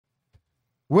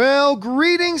Well,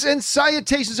 greetings and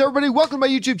salutations, everybody. Welcome to my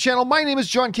YouTube channel. My name is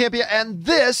John Campia, and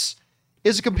this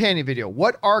is a companion video.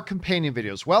 What are companion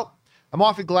videos? Well, I'm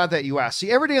awfully glad that you asked. See,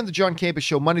 every day on the John Campia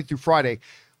Show, Monday through Friday,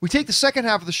 we take the second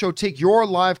half of the show, take your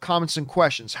live comments and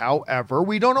questions. However,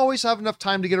 we don't always have enough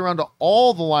time to get around to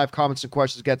all the live comments and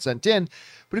questions that get sent in.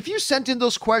 But if you sent in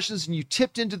those questions and you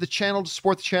tipped into the channel to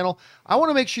support the channel, I want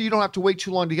to make sure you don't have to wait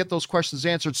too long to get those questions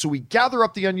answered. So we gather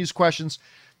up the unused questions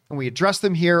and we address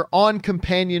them here on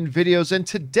companion videos. And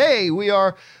today we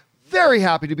are very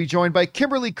happy to be joined by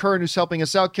Kimberly Kern, who's helping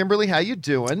us out. Kimberly, how you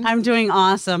doing? I'm doing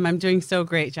awesome. I'm doing so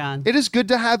great, John. It is good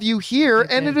to have you here,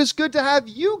 and it is good to have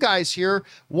you guys here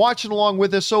watching along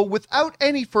with us. So without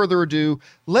any further ado,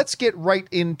 let's get right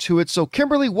into it. So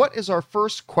Kimberly, what is our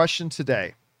first question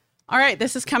today? All right,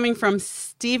 this is coming from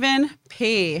Stephen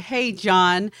P. Hey,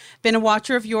 John, been a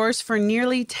watcher of yours for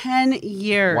nearly 10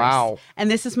 years. Wow. And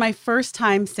this is my first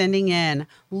time sending in.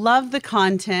 Love the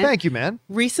content. Thank you, man.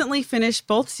 Recently finished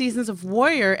both seasons of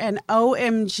Warrior, and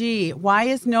OMG, why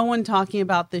is no one talking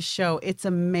about this show? It's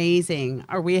amazing.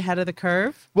 Are we ahead of the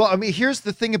curve? Well, I mean, here's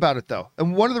the thing about it, though.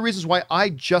 And one of the reasons why I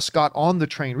just got on the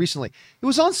train recently, it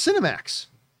was on Cinemax.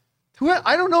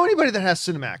 I don't know anybody that has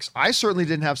Cinemax. I certainly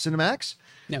didn't have Cinemax.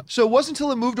 No. So it wasn't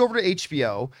until it moved over to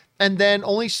HBO, and then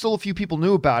only still a few people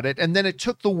knew about it, and then it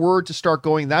took the word to start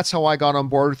going. That's how I got on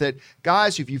board with it.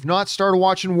 Guys, if you've not started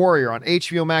watching Warrior on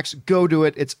HBO Max, go do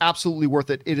it. It's absolutely worth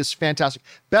it. It is fantastic.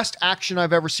 Best action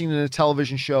I've ever seen in a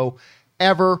television show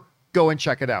ever. Go and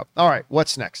check it out. All right,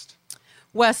 what's next?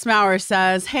 Wes Maurer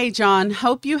says, hey, John,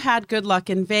 hope you had good luck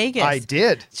in Vegas. I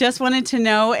did. Just wanted to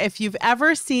know if you've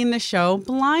ever seen the show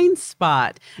Blind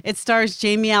Spot. It stars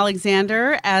Jamie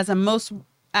Alexander as most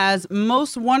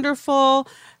wonderful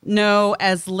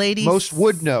as Lady... Most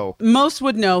would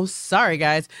know. Sorry,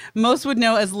 guys. Most would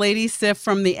know as Lady Sif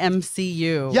from the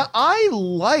MCU. Yeah, I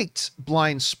liked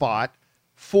Blind Spot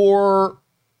for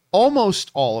almost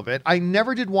all of it. I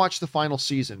never did watch the final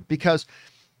season because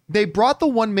they brought the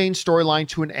one main storyline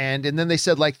to an end, and then they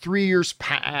said like 3 years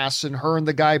pass and her and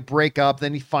the guy break up.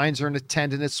 Then he finds her in a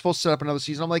tent and it's supposed to set up another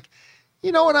season. I'm like,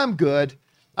 you know what? I'm good.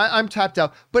 I'm tapped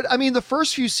out. But I mean, the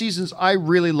first few seasons, I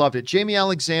really loved it. Jamie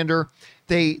Alexander,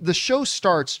 the show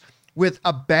starts with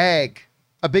a big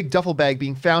duffel bag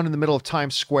being found in the middle of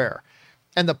Times Square.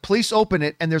 And the police open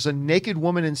it and there's a naked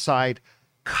woman inside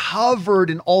covered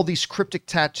in all these cryptic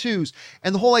tattoos.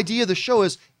 And the whole idea of the show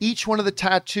is each one of the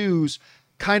tattoos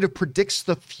kind of predicts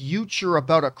the future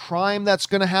about a crime that's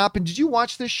going to happen. Did you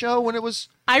watch this show when it was?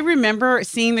 I remember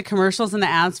seeing the commercials and the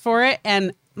ads for it,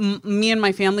 and me and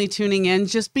my family tuning in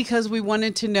just because we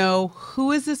wanted to know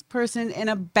who is this person in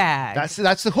a bag. That's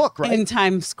the hook, right? In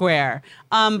Times Square.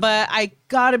 But I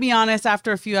gotta be honest,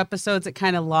 after a few episodes, it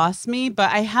kind of lost me.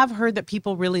 But I have heard that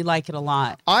people really like it a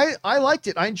lot. I liked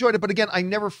it. I enjoyed it. But again, I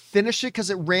never finished it because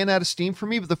it ran out of steam for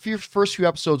me. But the first few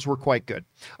episodes were quite good.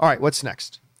 All right, what's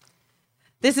next?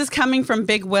 This is coming from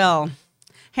Big Will.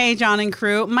 Hey, John and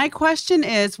crew. My question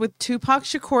is, with Tupac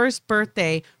Shakur's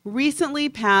birthday recently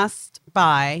passed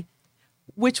by,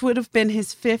 which would have been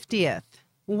his 50th,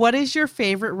 what is your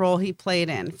favorite role he played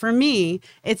in? For me,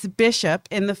 it's Bishop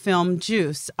in the film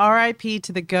Juice. R.I.P.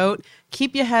 to the GOAT.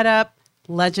 Keep your head up.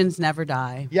 Legends never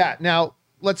die. Yeah, now,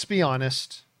 let's be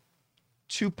honest.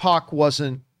 Tupac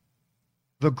wasn't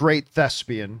the great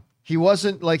thespian. He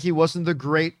wasn't the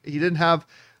great, he didn't have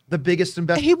the biggest and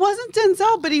best. He wasn't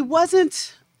Denzel, but he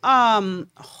wasn't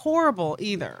horrible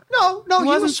either. No,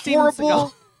 he was horrible.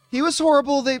 Seagal. He was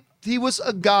horrible. He was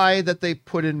a guy that they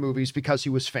put in movies because he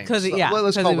was famous. Because he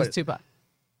was Tupac.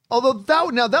 Although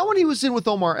that one he was in with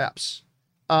Omar Epps.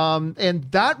 And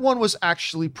that one was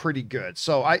actually pretty good.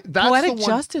 So that's Poetic the one.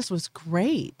 Justice was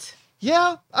great.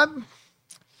 Yeah,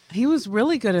 he was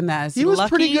really good in that. He was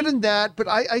pretty good in that, but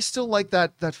I still like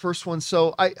that first one.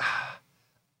 So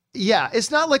yeah,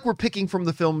 it's not like we're picking from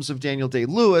the films of Daniel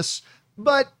Day-Lewis,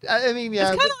 but I mean,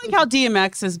 yeah. It's kind of like how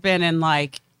DMX has been in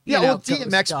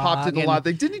DMX popped in a lot.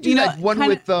 Didn't he do that one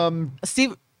with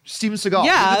Steven Seagal?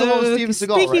 Yeah, he did the one with Steven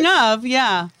Seagal, speaking right? of,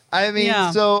 yeah. I mean,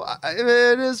 so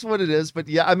it is what it is, but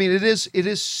yeah, I mean, it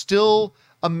is still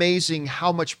amazing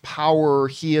how much power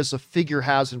he as a figure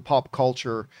has in pop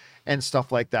culture and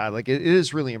stuff like that. Like it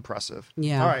is really impressive.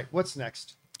 Yeah. All right, what's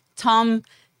next? Tom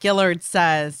Gillard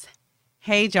says,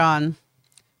 hey, John,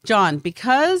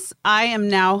 because I am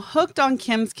now hooked on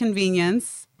Kim's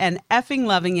Convenience and effing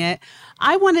loving it,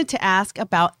 I wanted to ask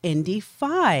about Indy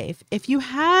 5. If you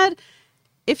had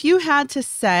to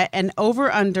set an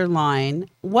over-under line,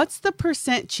 what's the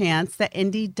 % chance that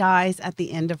Indy dies at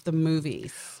the end of the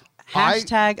movies?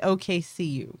 Hashtag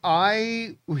OKCU.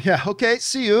 Okay,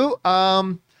 see you.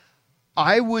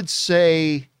 I would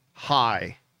say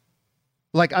high.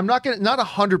 Like, I'm not not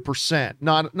 100%,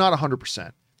 not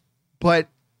 100%, but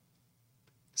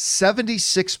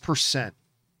 76%.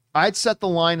 I'd set the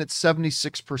line at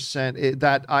 76%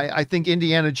 that I think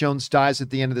Indiana Jones dies at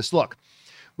the end of this. Look,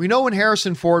 we know when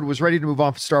Harrison Ford was ready to move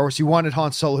on from Star Wars, he wanted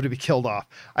Han Solo to be killed off.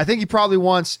 I think he probably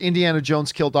wants Indiana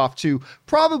Jones killed off too,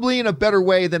 probably in a better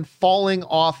way than falling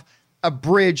off a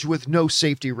bridge with no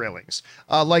safety railings,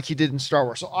 like he did in Star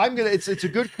Wars. So it's a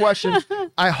good question.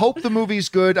 I hope the movie's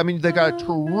good. I mean, they got a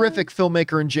terrific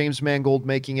filmmaker in James Mangold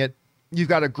making it. You've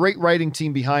got a great writing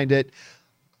team behind it.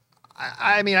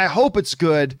 I mean, I hope it's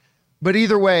good, but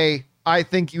either way, I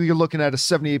think you're looking at a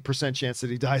 78% chance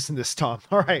that he dies in this, Tom.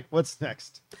 All right, what's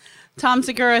next? Tom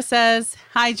Segura says,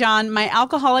 "Hi, John. My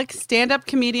alcoholic stand-up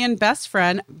comedian best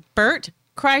friend, Bert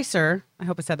Kreiser, I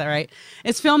hope I said that right,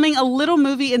 is filming a little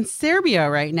movie in Serbia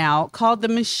right now called The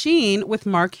Machine with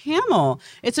Mark Hamill.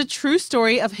 It's a true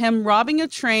story of him robbing a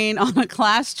train on a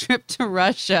class trip to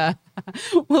Russia.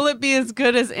 Will it be as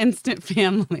good as Instant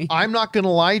Family?" I'm not going to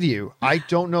lie to you. I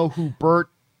don't know who Bert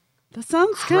That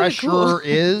sounds kind of cool.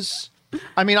 is.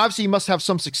 I mean, obviously he must have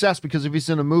some success because if he's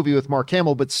in a movie with Mark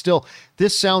Hamill, but still,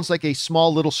 this sounds like a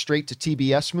small little straight to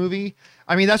TBS movie.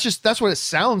 I mean, that's what it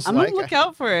sounds I'm like. gonna look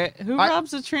out for it. Who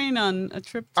robs a train on a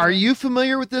trip? Are you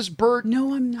familiar with this Bert?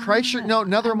 No, I'm not. Kreischer? No,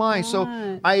 neither am I. So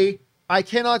I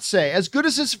cannot say. As good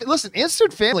as this, listen,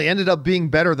 Instant Family ended up being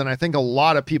better than I think a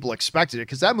lot of people expected it,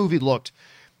 because that movie looked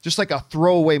just like a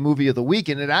throwaway movie of the week,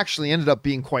 and it actually ended up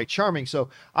being quite charming. So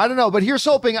I don't know, but here's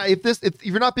hoping. If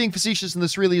you're not being facetious and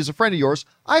this really is a friend of yours,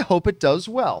 I hope it does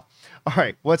well. All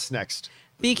right, what's next?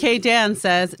 BK Dan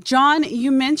says, "John,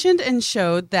 you mentioned and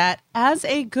showed that as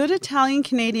a good Italian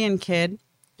Canadian kid,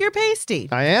 you're pasty."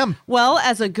 I am. Well,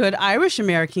 as a good Irish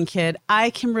American kid,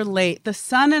 I can relate. The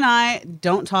son and I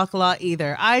don't talk a lot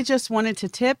either. I just wanted to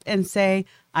tip and say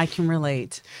I can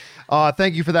relate.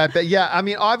 Thank you for that. But yeah, I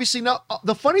mean, obviously, no.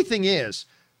 The funny thing is,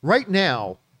 right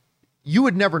now, you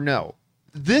would never know.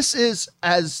 This is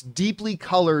as deeply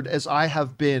colored as I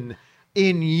have been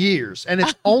in years, and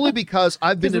it's only because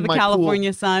I've been in my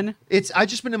California pool. sun. I've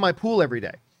just been in my pool every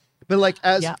day. But like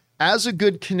as a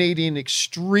good Canadian,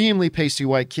 extremely pasty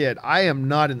white kid, I am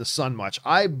not in the sun much.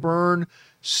 I burn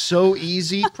so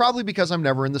easy, probably because I'm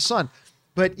never in the sun.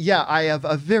 But yeah, I have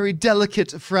a very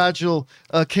delicate, fragile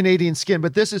Canadian skin.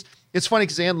 But it's funny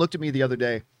because Anne looked at me the other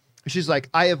day. She's like,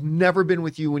 "I have never been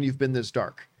with you when you've been this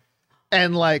dark."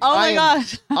 And like, oh my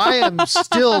gosh, I am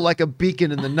still like a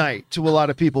beacon in the night to a lot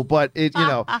of people, but it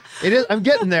is, I'm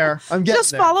getting there.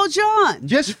 Just follow John.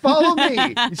 Just follow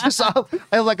me.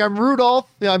 I'm Rudolph.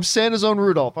 Yeah, I'm Santa's own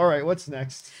Rudolph. All right, what's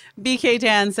next? BK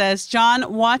Dan says,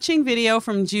 "John, watching video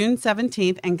from June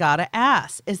 17th and gotta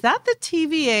ask, is that the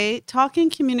TVA talking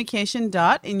communication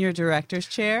dot in your director's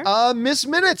chair?" Ms.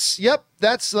 Minutes. Yep.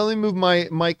 Let me move my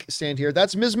mic stand here.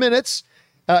 That's Ms. Minutes.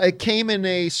 It came in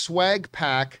a swag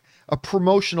pack, a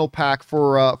promotional pack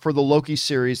for the Loki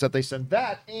series that they sent.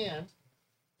 That, and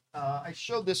I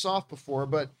showed this off before,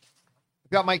 but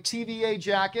I've got my TVA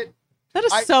jacket. That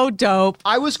is so dope.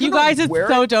 You guys, it's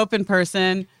so dope in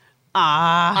person.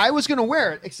 I was going to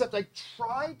wear it, except I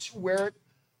tried to wear it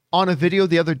on a video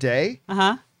the other day.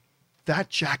 That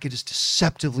jacket is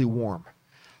deceptively warm.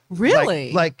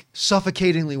 Really? Like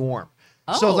suffocatingly warm.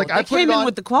 Oh, so like I came in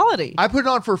with the quality. I put it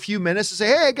on for a few minutes to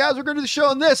say, "Hey guys, we're going to do the show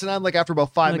on this," and I'm like, after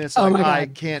about 5 minutes, I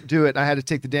can't do it. I had to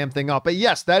take the damn thing off. But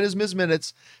yes, that is Ms.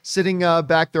 Minutes sitting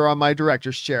back there on my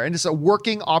director's chair, and it's a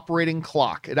working operating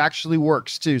clock. It actually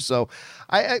works too. So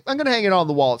I'm going to hang it on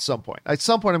the wall at some point. At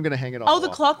some point, I'm going to hang it on. Oh, the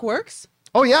clock works?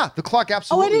 Oh yeah, the clock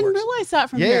absolutely works. Oh, I didn't realize that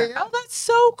from here. Yeah. Oh, that's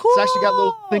so cool. It's actually got a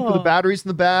little thing for the batteries in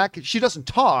the back. She doesn't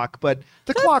talk, but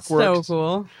the clock works. So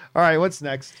cool. All right, what's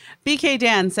next? BK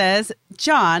Dan says,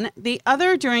 "John, the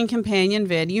other during companion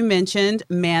vid, you mentioned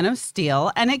Man of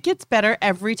Steel, and it gets better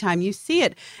every time you see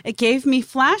it. It gave me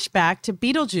flashback to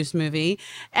Beetlejuice movie,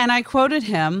 and I quoted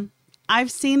him,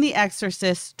 'I've seen The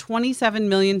Exorcist 27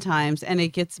 million times, and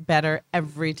it gets better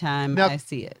every time I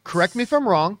see it.'" Correct me if I'm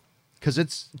wrong, because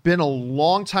it's been a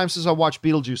long time since I watched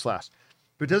Beetlejuice last.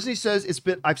 But doesn't he says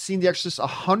I've seen The Exorcist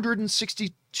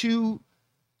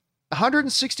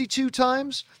 162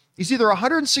 times? He's either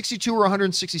 162 or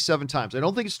 167 times. I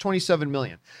don't think it's 27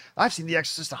 million. I've seen The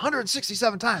Exorcist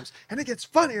 167 times, and it gets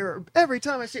funnier every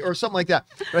time I see it, or something like that.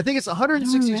 But I think it's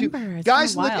 162.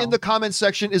 Guys, in the comment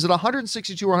section, is it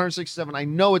 162 or 167? I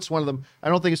know it's one of them. I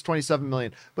don't think it's 27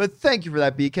 million. But thank you for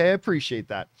that, BK. I appreciate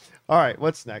that. All right,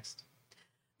 what's next?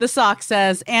 The Sock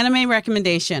says, "Anime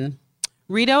recommendation.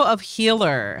 Rito of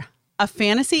Healer, a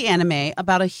fantasy anime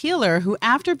about a healer who,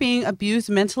 after being abused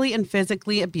mentally and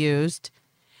physically abused,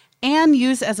 and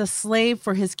used as a slave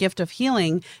for his gift of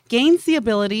healing, gains the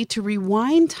ability to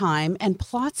rewind time and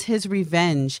plots his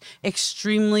revenge.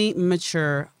 Extremely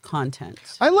mature content.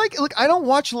 I don't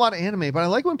watch a lot of anime, but I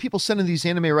like when people send in these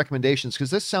anime recommendations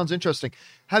because this sounds interesting.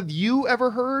 Have you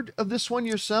ever heard of this one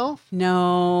yourself?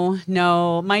 No.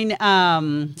 My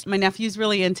nephew's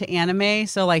really into anime,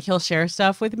 so like he'll share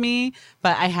stuff with me,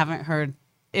 but I haven't heard.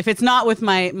 If it's not with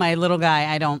my little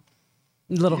guy, I don't.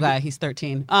 Little guy, he's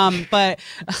 13. But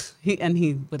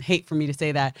he would hate for me to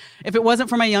say that. If it wasn't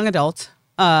for my young adult,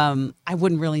 I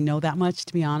wouldn't really know that much,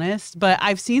 to be honest. But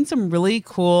I've seen some really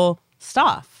cool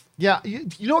stuff. Yeah,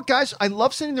 you know what, guys? I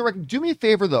love sending do me a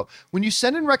favor, though. When you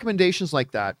send in recommendations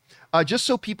like that, just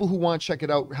so people who want to check it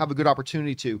out have a good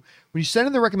opportunity to, when you send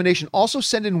in the recommendation, also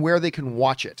send in where they can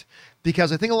watch it.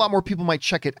 Because I think a lot more people might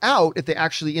check it out if they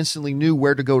actually instantly knew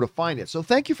where to go to find it. So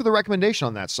thank you for the recommendation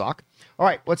on that, Sock. All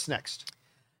right, what's next?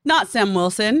 Not Sam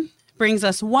Wilson brings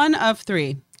us one of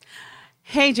 3.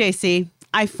 Hey, JC.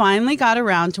 I finally got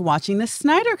around to watching the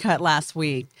Snyder Cut last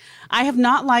week. I have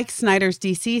not liked Snyder's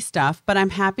DC stuff, but I'm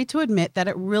happy to admit that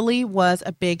it really was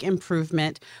a big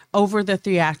improvement over the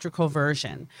theatrical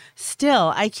version.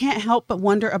 Still, I can't help but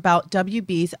wonder about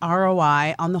WB's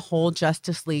ROI on the whole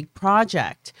Justice League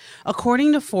project.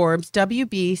 According to Forbes,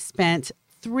 WB spent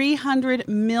 $300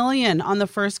 million on the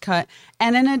first cut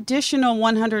and an additional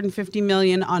 $150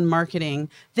 million on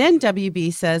marketing. Then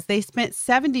WB says they spent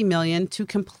 $70 million to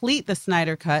complete the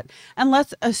Snyder Cut, and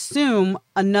let's assume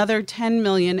another $10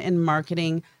 million in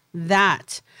marketing.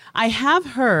 That I have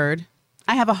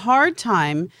a hard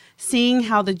time seeing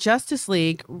how the Justice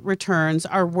League returns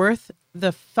are worth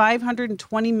the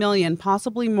 $520 million,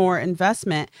 possibly more,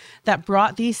 investment that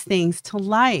brought these things to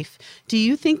life. Do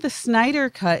you think the Snyder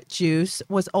Cut juice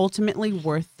was ultimately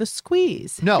worth the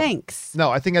squeeze? No. Thanks.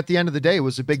 No, I think at the end of the day, it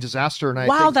was a big disaster.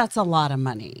 And That's a lot of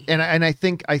money. And I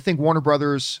think Warner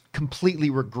Brothers completely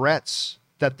regrets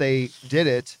that they did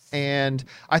it. And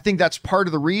I think that's part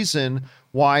of the reason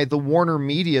why the Warner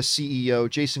Media CEO,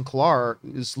 Jason Kilar,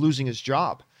 is losing his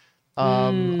job.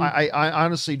 I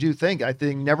honestly do think,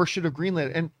 never should have greenlit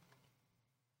it. And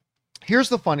here's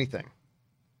the funny thing.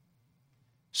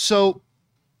 So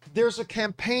there's a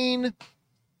campaign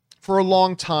for a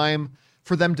long time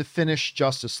for them to finish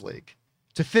Justice League,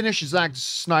 to finish Zack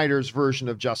Snyder's version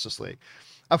of Justice League.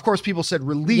 Of course, people said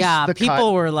release the cut. Yeah,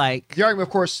 people were like... The argument,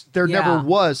 of course,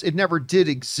 it never did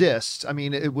exist. I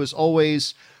mean, it was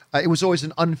always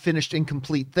an unfinished,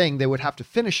 incomplete thing. They would have to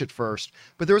finish it first.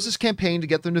 But there was this campaign to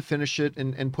get them to finish it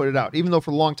and put it out. Even though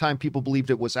for a long time people believed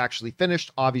it was actually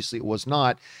finished. Obviously it was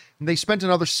not. And they spent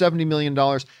another $70 million,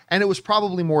 and it was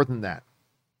probably more than that.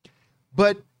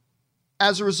 But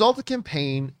as a result of the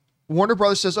campaign, Warner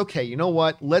Brothers says, okay, you know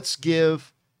what? Let's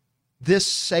give this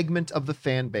segment of the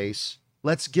fan base,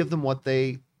 let's give them what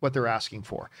they're asking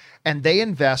for. And they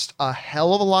invest a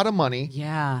hell of a lot of money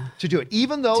to do it.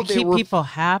 Even though to keep people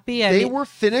happy. They were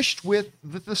finished with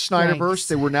the Snyderverse. Right.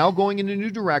 They were now going in a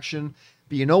new direction.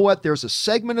 But you know what? There's a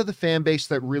segment of the fan base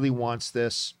that really wants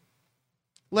this.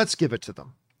 Let's give it to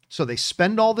them. So they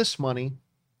spend all this money.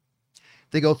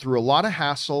 They go through a lot of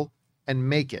hassle and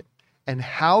make it. And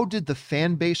how did the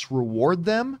fan base reward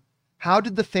them? How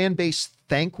did the fan base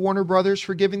thank Warner Brothers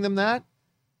for giving them that?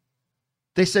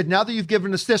 They said, now that you've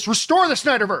given us this, restore the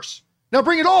Snyderverse. Now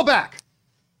bring it all back.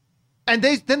 And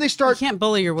then they start. You can't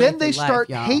bully your way. Then they start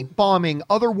hate bombing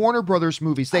other Warner Brothers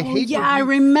movies. They hate. Yeah, I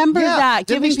remember that.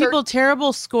 Giving people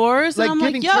terrible scores. Like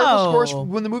giving terrible scores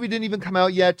when the movie didn't even come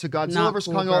out yet to Godzilla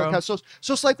vs. Kong. All that kind of stuff.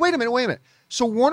 So it's like, wait a minute. So Warner